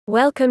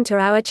Welcome to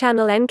our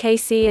channel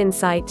NKC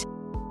Insight.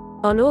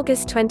 On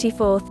August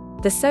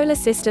 24th, the solar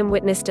system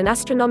witnessed an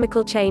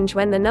astronomical change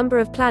when the number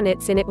of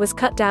planets in it was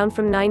cut down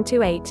from 9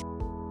 to 8.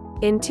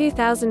 In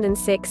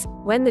 2006,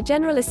 when the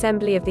General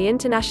Assembly of the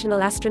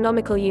International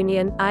Astronomical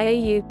Union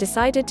 (IAU)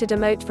 decided to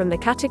demote from the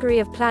category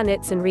of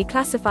planets and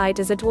reclassified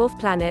as a dwarf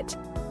planet.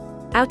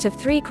 Out of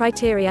 3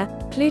 criteria,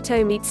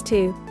 Pluto meets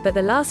 2, but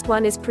the last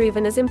one is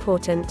proven as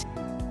important.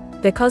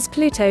 Because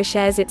Pluto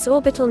shares its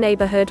orbital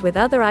neighborhood with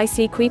other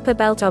icy Kuiper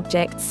Belt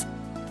objects.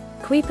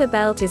 Kuiper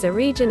Belt is a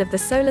region of the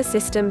solar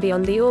system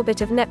beyond the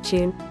orbit of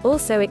Neptune,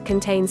 also it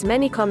contains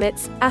many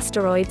comets,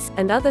 asteroids,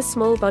 and other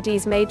small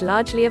bodies made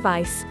largely of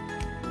ice.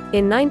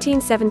 In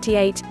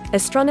 1978,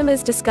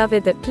 astronomers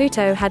discovered that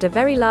Pluto had a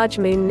very large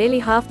moon, nearly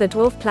half the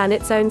dwarf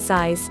planet's own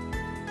size.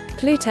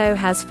 Pluto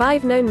has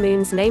 5 known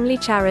moons, namely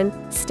Charon,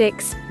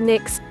 Styx,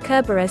 Nix,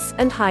 Kerberos,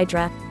 and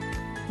Hydra.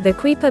 The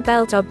Kuiper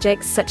Belt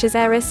objects such as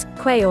Eris,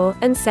 Quaoar,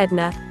 and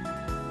Sedna.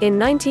 In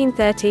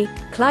 1930,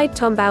 Clyde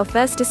Tombaugh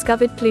first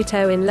discovered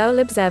Pluto in Lowell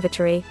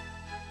Observatory.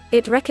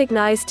 It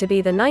recognized to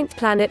be the 9th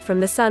planet from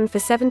the Sun for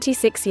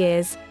 76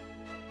 years.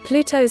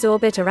 Pluto's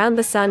orbit around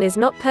the Sun is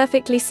not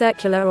perfectly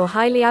circular or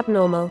highly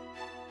abnormal.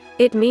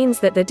 It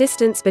means that the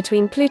distance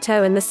between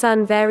Pluto and the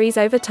Sun varies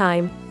over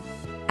time.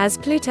 As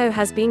Pluto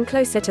has been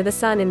closer to the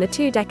Sun in the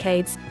 2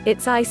 decades,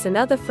 its ice and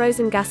other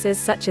frozen gases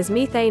such as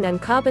methane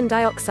and carbon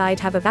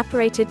dioxide have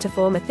evaporated to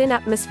form a thin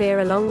atmosphere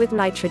along with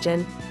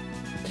nitrogen.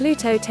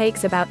 Pluto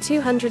takes about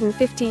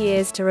 250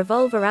 years to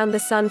revolve around the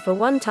Sun for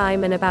one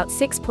time and about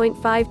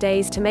 6.5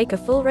 days to make a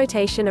full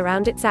rotation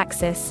around its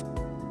axis.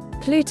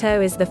 Pluto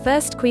is the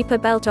first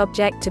Kuiper Belt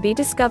object to be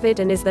discovered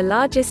and is the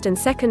largest and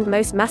second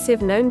most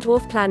massive known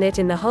dwarf planet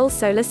in the whole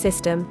solar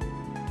system.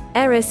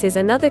 Eris is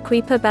another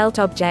Kuiper Belt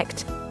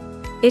object.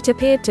 It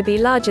appeared to be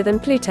larger than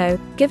Pluto,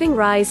 giving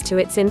rise to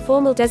its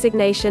informal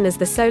designation as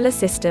the solar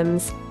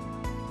system's.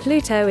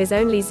 Pluto is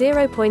only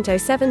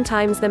 0.07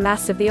 times the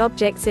mass of the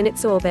objects in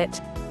its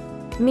orbit.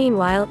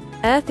 Meanwhile,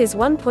 Earth is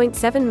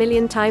 1.7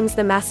 million times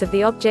the mass of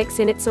the objects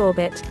in its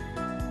orbit.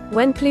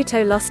 When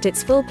Pluto lost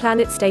its full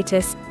planet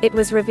status, it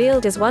was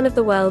revealed as one of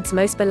the world's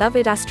most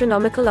beloved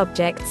astronomical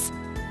objects.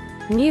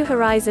 New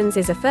Horizons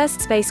is a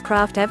first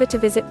spacecraft ever to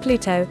visit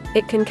Pluto.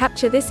 It can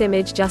capture this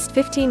image just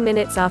 15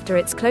 minutes after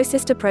its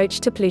closest approach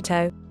to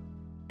Pluto.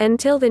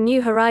 Until the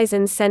New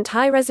Horizons sent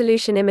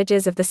high-resolution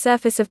images of the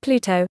surface of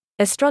Pluto,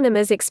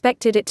 astronomers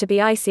expected it to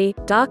be icy,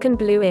 dark and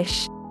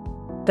bluish.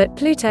 But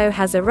Pluto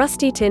has a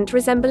rusty tint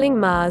resembling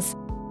Mars.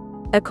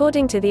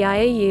 According to the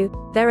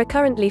IAU, there are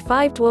currently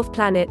 5 dwarf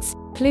planets: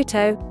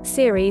 Pluto,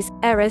 Ceres,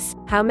 Eris,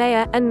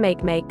 Haumea, and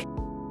Makemake.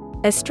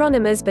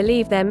 Astronomers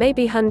believe there may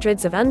be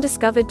hundreds of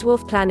undiscovered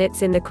dwarf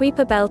planets in the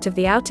Kuiper Belt of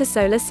the outer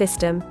solar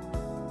system.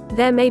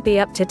 There may be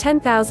up to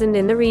 10,000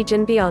 in the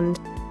region beyond.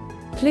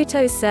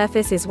 Pluto's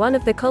surface is one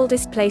of the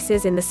coldest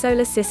places in the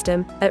solar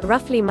system, at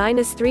roughly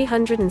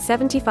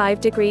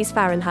 -375 degrees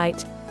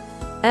Fahrenheit.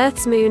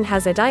 Earth's moon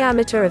has a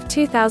diameter of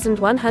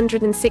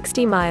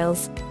 2,160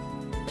 miles.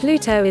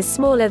 Pluto is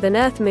smaller than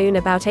Earth moon,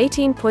 about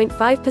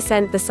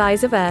 18.5% the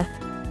size of Earth.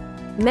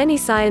 Many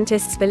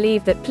scientists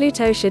believe that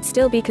Pluto should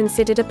still be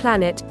considered a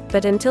planet,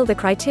 but until the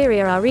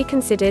criteria are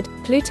reconsidered,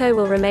 Pluto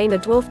will remain a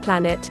dwarf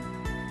planet.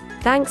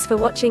 Thanks for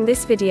watching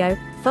this video.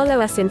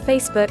 Follow us in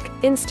Facebook,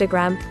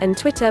 Instagram, and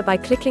Twitter by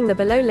clicking the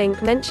below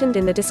link mentioned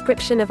in the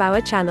description of our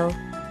channel.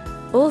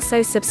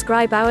 Also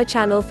subscribe our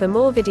channel for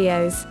more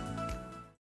videos.